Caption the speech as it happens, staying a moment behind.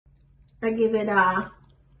I give it a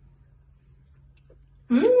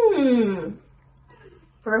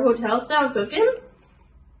for a hotel style cooking.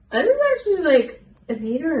 That is actually like an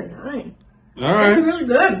 8 or a 9. All right. That's really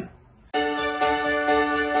good.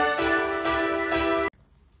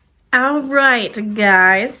 All right,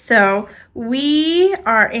 guys. So we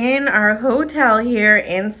are in our hotel here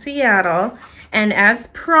in Seattle, and as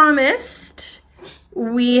promised,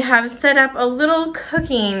 we have set up a little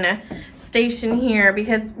cooking station here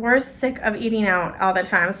because we're sick of eating out all the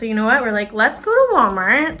time. So you know what? We're like, let's go to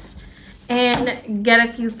Walmart and get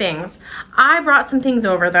a few things. I brought some things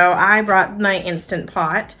over though. I brought my Instant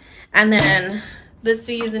Pot and then the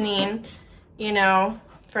seasoning, you know,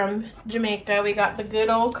 from Jamaica. We got the good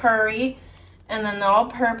old curry and then the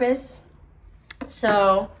all-purpose.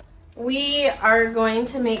 So we are going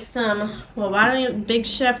to make some, well, why don't Big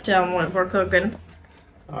Chef tell them what we're cooking?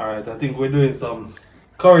 All right, I think we're doing some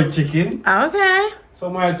curry chicken. Okay.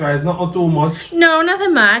 Some white rice, not too much. No,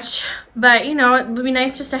 nothing much. But, you know, it would be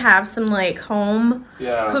nice just to have some, like, home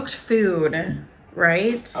cooked food,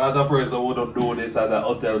 right? Another person wouldn't do this at the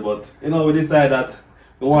hotel, but, you know, we decided that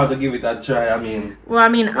we want to give it a try. I mean... Well, I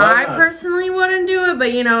mean, I personally wouldn't do it,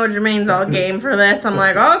 but, you know, Jermaine's all game for this. I'm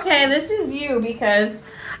like, okay, this is you because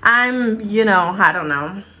I'm, you know, I don't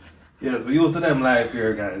know. Yes, we used to them live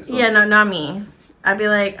here, guys. So. Yeah, no, not me. I'd be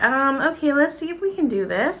like, okay, let's see if we can do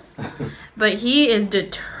this. But he is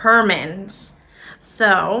determined.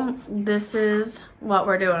 So this is what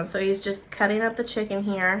we're doing. So he's just cutting up the chicken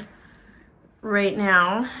here right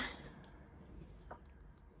now.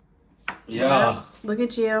 Yeah. Look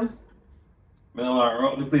at you. I don't want to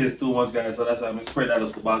rub the place too much, guys, so that's why I'm spread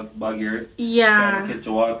out the bag here. Yeah. Catch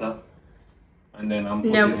the water. And then I'm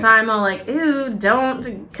no, because I'm all like, ooh,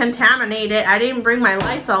 don't contaminate it. I didn't bring my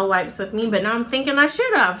Lysol wipes with me, but now I'm thinking I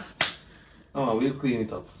should have. Oh, we'll clean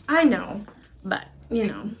it up. I know, but, you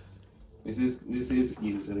know. This is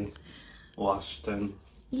easily washed and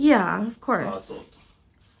yeah, of course.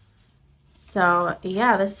 So,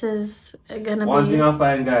 yeah, this is gonna One be... thing I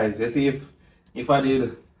find, guys, you see, if I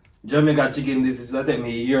did Jamaica chicken, this is gonna take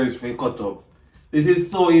me years to cut up. This is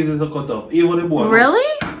so easy to cut up, even the bone. Really?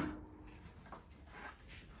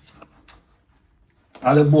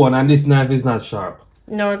 The bone, and this knife is not sharp.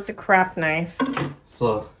 No, it's a crap knife.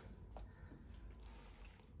 So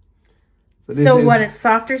what, it's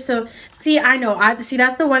softer? So, see, I know. See,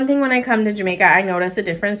 that's the one thing when I come to Jamaica, I notice a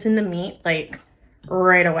difference in the meat, like,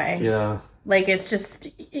 right away. Yeah. Like, it's just,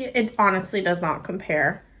 it honestly does not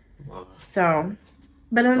compare. Wow. So,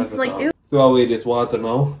 but then it's like, ew. Throw away this water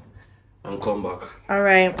now and come back. All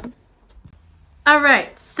right. All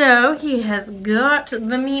right, so he has got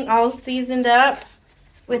the meat all seasoned up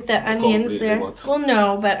with the onions there. What? Well,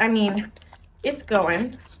 no, but I mean, it's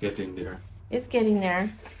going. It's getting there. It's getting there.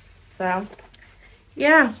 So,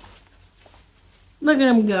 yeah. Look at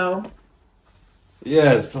him go.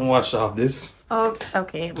 Yes, and wash off this. Oh,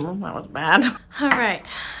 okay. Well, that was bad. All right.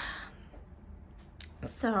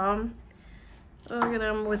 So, look at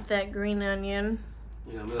him with that green onion.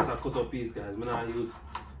 Yeah, I'm just a cut up piece, guys. I'm not use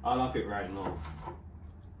all of it right now.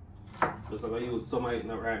 Just gonna use some of it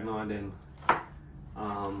right now and then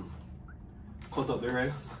cut up the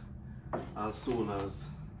rest as soon as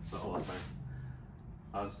so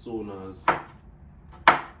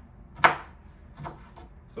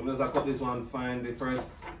I'm just gonna cut this one fine, the first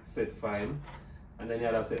set fine, and then the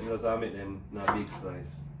other set because I make them in a big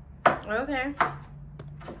slice. Okay.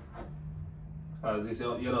 As this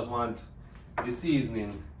you just want the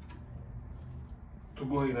seasoning to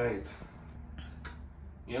go in it.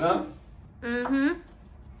 You know? Mm-hmm.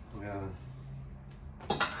 Yeah.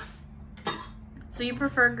 So you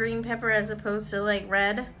prefer green pepper as opposed to like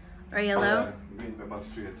red or yellow? Yeah, green pepper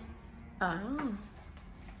straight. Oh.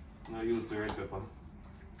 I use the red pepper.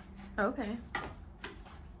 Okay.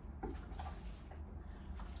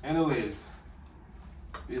 Anyways,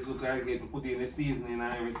 this look like it put in the seasoning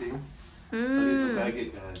and everything. So this look like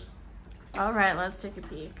it, guys. Alright, let's take a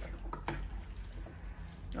peek.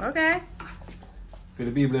 Okay. For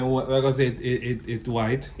the people like I said, it's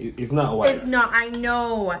white. It's not white. It's not, I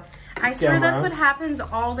know. I swear that's what happens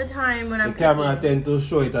all the time when I'm cooking. The camera tends to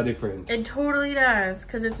show it a different. It totally does,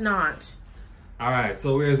 because it's not. Alright,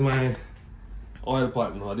 so where's my oil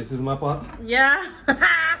pot now? This is my pot? Yeah.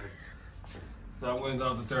 So I'm going to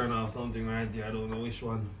have to turn off something right here. I don't know which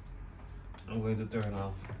one. I'm going to turn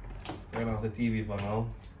off the TV for now.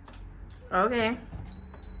 Okay.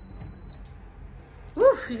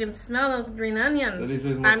 Oof, you can smell those green onions. So this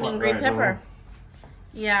is my pot green right pepper. Now.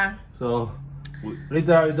 Yeah. So,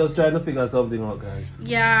 literally just trying to figure something out, guys.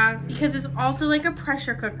 Yeah, because it's also like a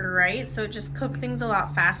pressure cooker, right? So it just cooks things a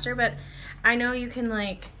lot faster. But I know you can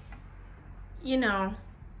like you know,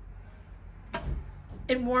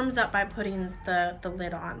 it warms up by putting the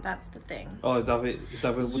lid on. That's the thing. Oh, it have it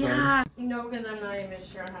Yeah. No, because I'm not even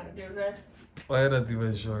sure how to do this. Why are you not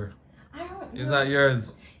even sure? I don't know. It's not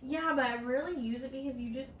yours. Yeah, but I really use it because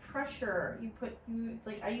you just pressure. It's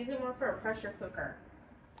like I use it more for a pressure cooker.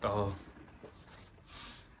 Oh.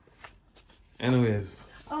 Anyways.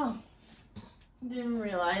 Oh. Didn't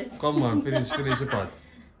realize. Come on, finish your pot.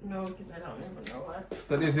 No, because I don't even know what.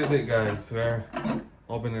 So this is it, guys. We're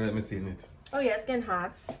opening. Let me see it. Oh yeah, it's getting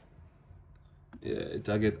hot. Yeah,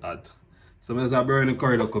 it'll get hot. So I'm going to burn the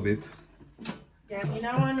curry a little bit. Yeah, me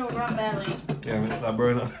not want no raw belly. Yeah, I'm going to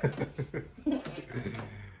burn up.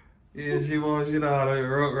 Yeah, she wants, you know,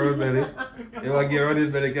 run belly. You want to get running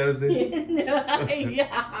belly, can I say?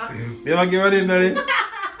 Yeah. You want to get running belly?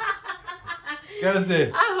 Can I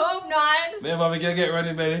say? I hope not. Maybe we can get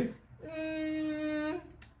running belly.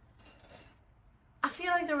 I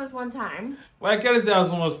feel like there was one time. Why can't I say have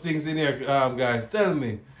so much things in here, guys? Tell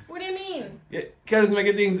me. What do you mean? Yeah, can I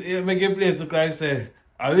make things, make your place look like say,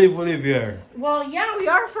 we live here. Well, yeah, we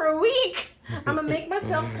are for a week. I'm gonna make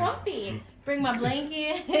myself comfy. Bring my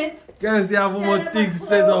blankets. Can I say have more things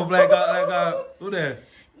set up like do there?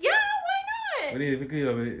 Yeah, why not? We need to clean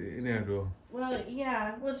up in here though. Well,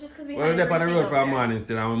 yeah. Well, it's just because we Well, we're on the road for a morning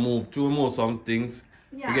still and we move some things.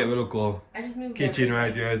 Yeah. To get a local I just moved kitchen everything.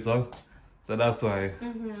 right here, so that's why.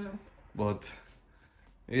 Mm-hmm. But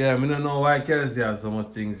yeah, I don't know why Kelsey has so much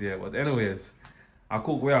things here. But anyways, I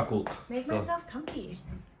cook where I cook. Make myself comfy.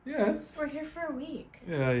 Yes. We're here for a week.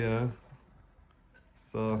 Yeah.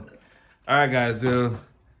 So, alright guys, we'll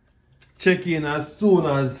check in as soon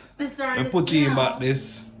as I put in back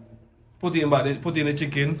this. Put in the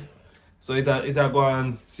chicken. So it'll go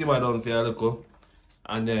and simmer down for a little.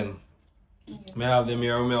 And then may have the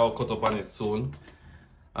mirror may I'll cut up on it soon.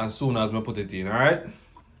 As soon as I put it in, alright?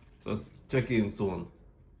 Just check in soon.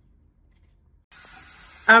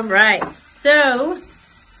 Alright, so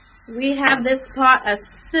we have this pot of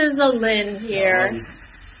sizzling here.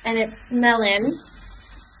 And it's smelling.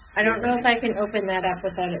 I don't know if I can open that up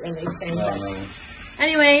without it releasing. But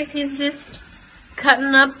anyways, he's just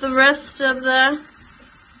cutting up the rest of the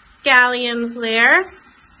scallions there.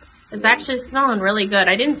 It's actually smelling really good.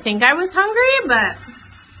 I didn't think I was hungry, but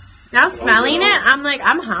now smelling it, I'm like,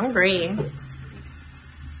 I'm hungry.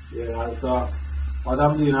 Yeah, so what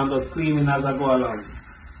I'm doing, I'm just cleaning as I go along.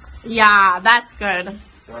 Yeah, that's good.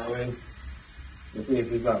 So when the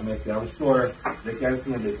place is not messy, I'm sure they can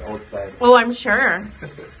smell it outside. Oh, I'm sure.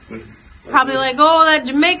 Probably like, oh, that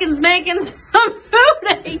Jamaican's making some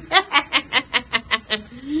food.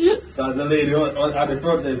 Because the lady at the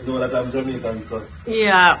front desk know that I'm Jamaican, so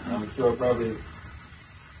Yeah. I'm sure probably.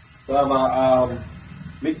 So I have a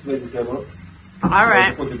mixed vegetable. All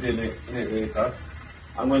right. Put it in it later.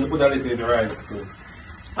 I'm going to put a little in the rice too.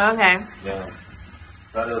 Okay. Yeah.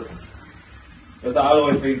 Just allow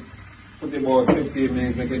it to put it about 15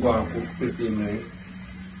 minutes, make it go on 15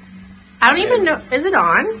 minutes. I don't even know. Is it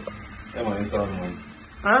on? Yeah, man, it's on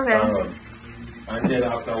one. Okay. And then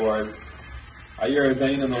afterwards, I hear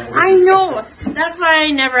that you don't know. I know. That's why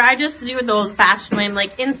I just do the old fashioned way. I'm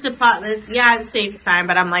like, Instant Pot. Yeah, it saves time,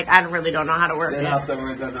 but I'm like, I really don't know how to work Then it.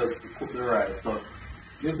 afterwards, I just cook the rice. So,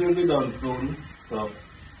 this will be done soon. So,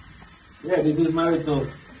 yeah, this is my little,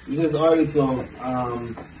 this is our little,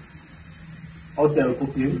 hotel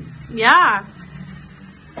cooking. Yeah.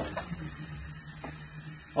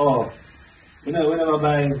 Oh, we never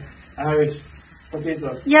buy Irish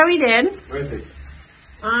potatoes. Yeah, we did. Where is it?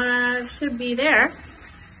 Should be there.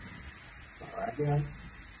 Alright, yeah.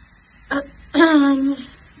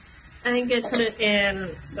 I think I put it in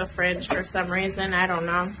the fridge for some reason. I don't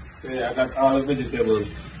know. So yeah, I got all the vegetables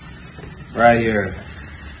right here.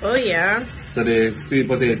 Oh, yeah. So the sweet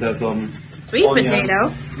potato, some Sweet onion.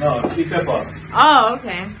 potato? No, sweet pepper. Oh,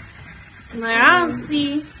 okay. I'm like, I don't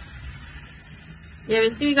see. Yeah, we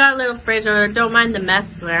see we got a little fridge, or don't mind the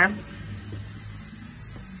mess there.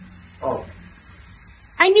 Oh.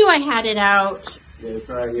 I knew I had it out. Yeah, it's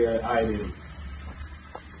right here, hiding.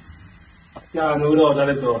 Can't do without a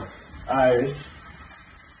little Irish.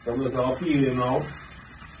 So I'm just going to peel it now.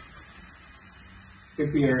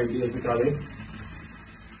 Prepare it basically.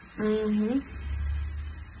 Mm-hmm.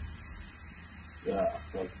 Yeah.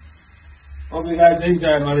 So, hope you guys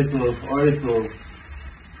enjoy my little,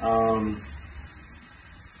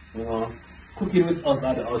 cooking with us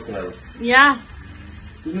at the hotel. Yeah.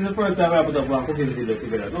 This is the first time I put up one cooking video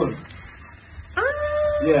together, don't you?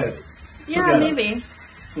 Yes. Yeah, Together. maybe.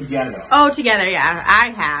 Together. Oh, together, yeah. I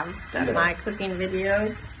have done Yeah. my cooking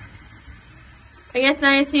videos. I guess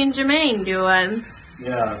now you've seen Jermaine do one.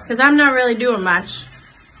 Yeah. Because I'm not really doing much.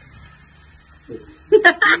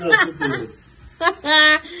 Anytime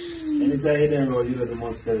you there, you know the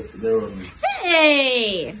most there on me.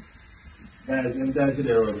 Hey! Guys, anytime she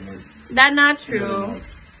there on me. That's not true.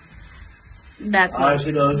 That's all not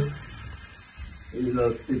she does is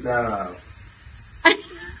just sit around.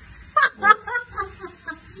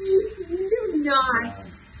 Do not.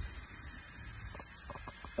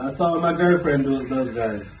 That's all my girlfriend does,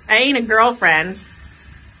 guys. I ain't a girlfriend.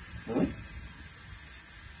 Huh?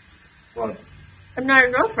 What? I'm not a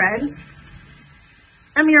girlfriend.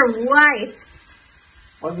 I'm your wife.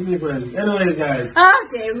 What's the difference? Anyway, guys.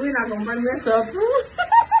 Okay, we're not gonna bring this up.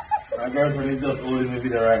 My girlfriend is just holding the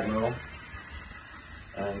video right now.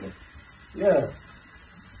 And yeah.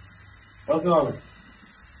 What's wrong?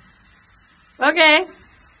 Okay.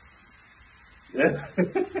 Yeah.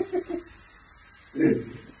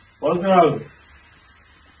 What's wrong?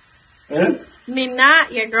 Eh? Me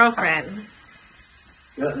not your girlfriend.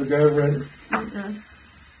 Yeah, the girlfriend. Mm-mm.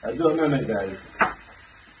 I don't know that, guys.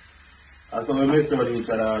 I thought we messed with each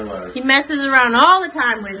other otherwise. He messes around all the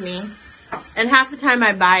time with me. And half the time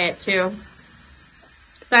I buy it too.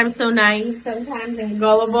 'Cause I'm so naive sometimes and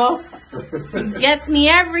gullible. He gets me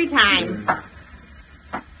every time.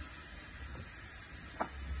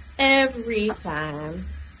 Every time.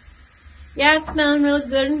 Yeah, it's smelling really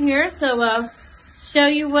good in here. So I'll show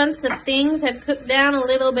you once the things have cooked down a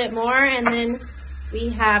little bit more. And then we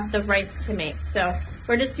have the rice to make. So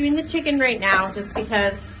we're just doing the chicken right now just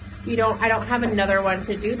because I don't have another one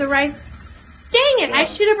to do the rice. Dang it, I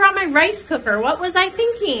should have brought my rice cooker. What was I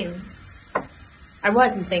thinking? I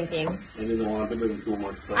wasn't thinking. I didn't want to bring too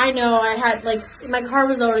much stuff. I know, I had my car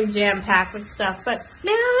was already jam-packed with stuff, but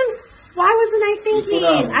man, why wasn't I thinking?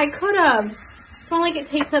 I could have. It's not like it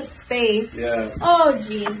takes up space. Yeah. Oh,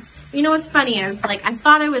 geez. You know what's funny is, I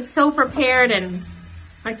thought I was so prepared and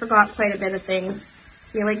I forgot quite a bit of things.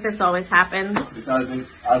 I feel like this always happens. Because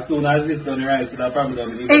as soon as it's done right, so that probably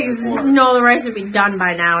doesn't even No, the rice would be done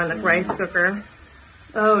by now in the rice cooker.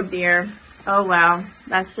 Oh dear. Oh wow.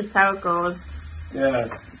 That's just how it goes. Yeah.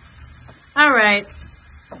 Alright.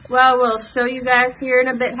 Well, we'll show you guys here in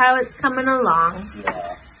a bit how it's coming along.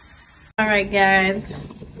 Yeah. Alright guys.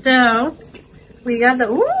 So, we got the,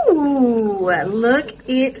 ooh, look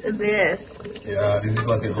at this. Yeah, this is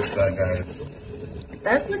what it looks like, guys.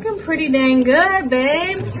 That's looking pretty dang good,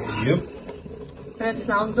 babe. Yep. And it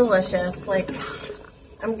smells delicious. I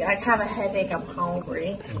have a headache. I'm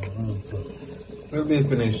hungry. So we'll be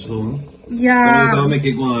finished soon. Yeah. So we'll make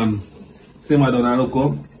it go on. Simmer down and look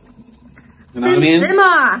up. You know what I mean?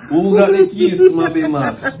 Simmer. Who got the keys to my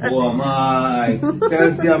bima? Oh my.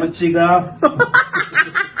 Kelsey, I'm a chigga.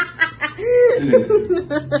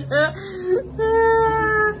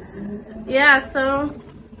 Yeah, so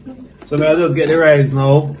I'll just get the rice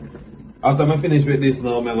now. After I finish with this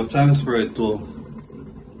now, I'm going to transfer it to...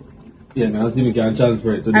 Yeah, now see we can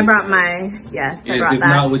transfer it to this. I brought my... Yes, I brought if that.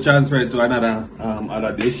 not, we transfer it to another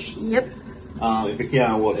other dish. Yep. If you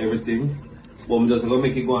can't hold everything. But I'm just going to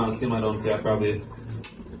make it go and simmer down there probably.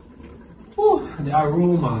 Oh, the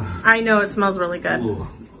aroma. I know, it smells really good. Ooh.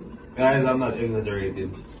 Guys, I'm not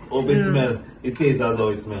exaggerating. Hope it smells. It tastes as how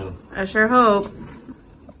it smells. I sure hope.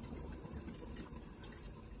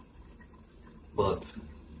 But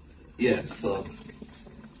yeah, so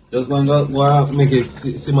just gonna go make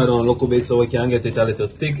it simmer down a little bit so we can get it a little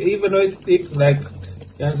thick. Even though it's thick, you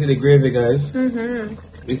can see the gravy, guys.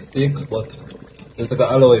 It's thick, but just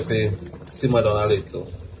gotta allow it to simmer down a little.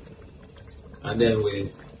 And then we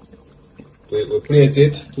plate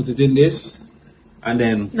it, put it in this, and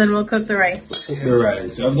then we'll cook the rice. Cook the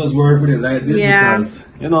rice. You have to just work with it like this because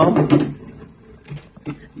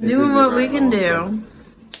doing what we can do.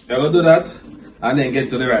 You're gonna do that. And then get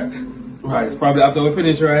to the rice. Probably after we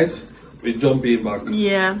finish rice, we jump in back.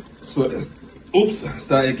 Yeah. So, oops,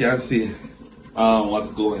 so you can see what's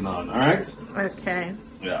going on. Alright? Okay.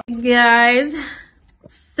 Yeah. Guys,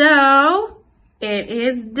 so it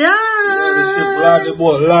is done. Yeah, the ship land, the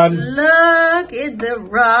boat land. Look at the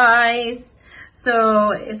rice. So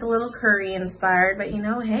it's a little curry inspired, but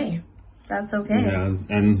hey, that's okay. Yeah,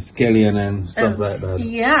 and scallion and stuff like that.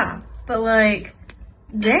 Yeah, but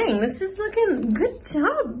dang, this is looking good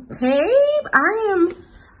job, babe. I am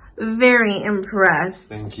very impressed.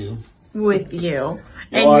 Thank you. With you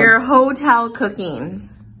and your hotel cooking.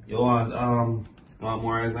 You want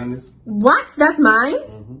more rice on this? What? That's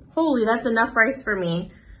mine? Holy, that's enough rice for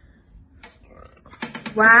me.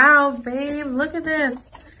 Wow, babe, look at this.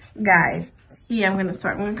 Guys, I'm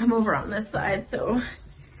gonna come over on this side so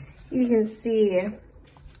you can see.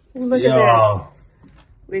 Look at this.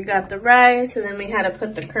 We got the rice, and then we had to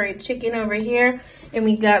put the curry chicken over here. And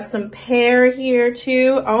we got some pear here,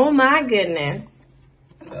 too. Oh, my goodness.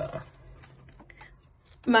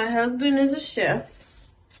 My husband is a chef.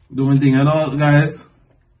 Doing thing and all, guys.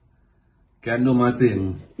 Can do my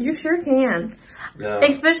thing. You sure can. Yeah.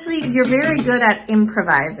 Especially, you're very good at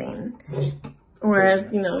improvising. Whereas,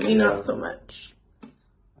 you know, me not so much.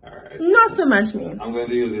 Alright. Not so much me. I'm going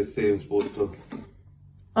to use the same spoon too.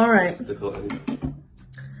 Alright. Stick out it.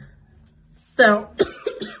 So,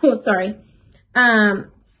 oh, sorry.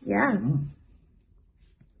 Yeah.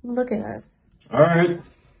 Look at us. Alright.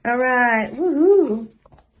 Alright. Woohoo.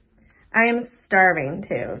 I am starving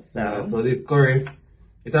too, so. Yeah, so this curry,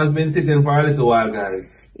 it has been sitting for a little while,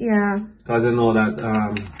 guys. Yeah. Because I know that,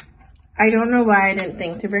 I don't know why I didn't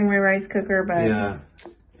think to bring my rice cooker, but. yeah.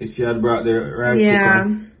 If she had brought the rice yeah.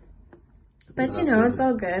 cooker. But you know, it's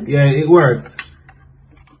all good. Yeah, it works.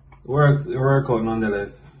 It works out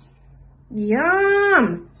nonetheless.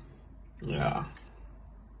 Yum! Yeah.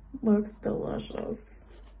 Looks delicious.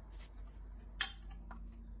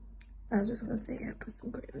 I was just gonna say, yeah, put some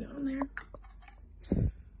gravy on there.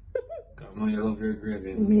 I know you love your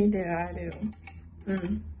gravy. Me too, I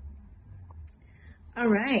do. All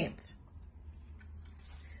right.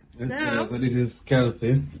 So this is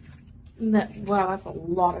Kelsey. Wow, that's a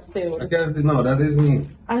lot of food. Kelsey, no, that is me.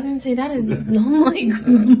 I was gonna say that is, oh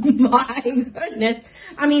my goodness.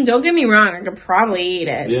 I mean, don't get me wrong, I could probably eat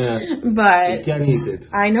it. Yeah. But you can eat it.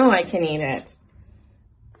 I know I can eat it.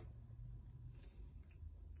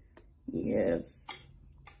 Yes.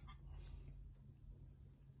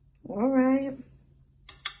 All right.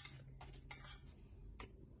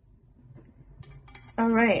 All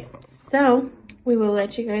right. So we will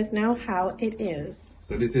let you guys know how it is.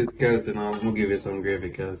 So this is Kelsey now. I'm gonna give you some gravy,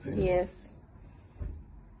 Kelsey. Yes.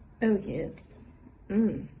 Oh yes.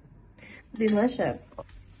 Delicious.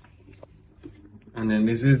 And then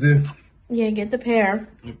this is the Get the pear.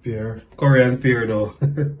 pear. Korean pear though.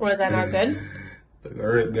 Was that not good?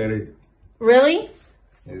 Alright, Daddy. Really?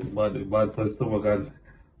 It's bad for stomach and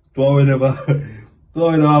we never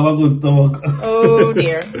have a good stomach. Oh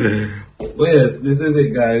dear. But yes, this is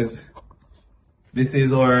it, guys. This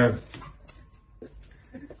is our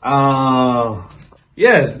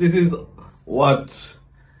yes, this is what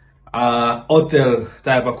hotel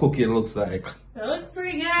type of cooking looks like. That looks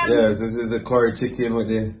pretty good. Yes, this is a curry chicken with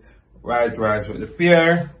the white rice with the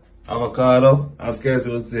pear, avocado, as Kelsey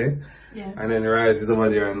would say. Yeah. And then the rice is over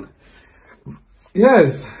there and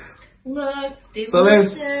yes. Looks delicious. So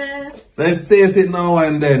let's taste it now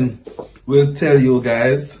and then we'll tell you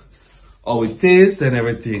guys how it tastes and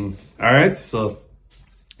everything. Alright, so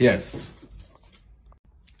yes.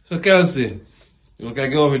 So Kelsey, you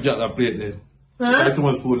can go over and drop that plate then. Huh? Try too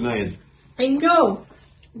much food now. I know.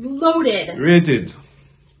 Loaded. Rate it.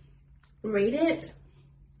 Rate it.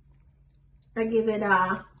 I give it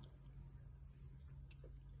a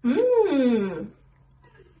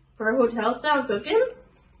for a hotel style cooking.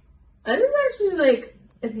 That is actually like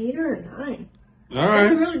an 8 or a 9. Alright.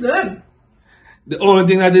 That's really good. The only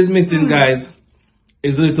thing that is missing, guys,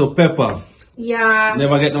 is a little pepper. Yeah.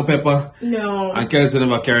 Never get no pepper. No. And Kelsey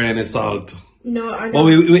never carry any salt. No, I But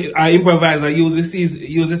don't. I improvise. I use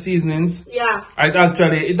the seasonings. Yeah.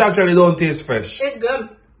 It actually don't taste fresh. It's good.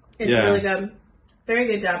 It's really good. Very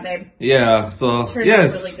good job, babe. Yeah. So Turned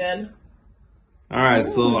yes. out really good. All right.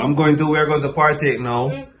 So we're going to partake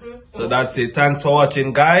now. So that's it. Thanks for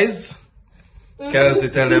watching, guys. Kelsey,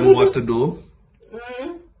 tell them what to do.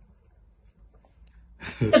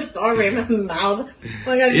 Sorry, my mouth. Oh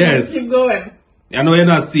my God, Yes. keep going. I know you're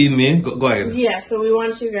not seeing me. Go ahead. Yeah, so we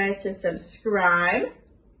want you guys to subscribe,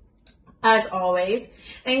 as always,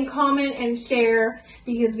 and comment and share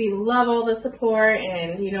because we love all the support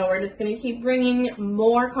and, you know, we're just going to keep bringing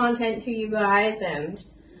more content to you guys and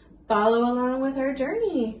follow along with our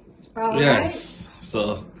journey. All Yes.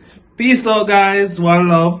 So, peace out, guys. One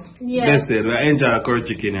love. Yes. Listen, we enjoy our curry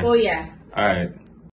chicken. Oh, yeah. All right.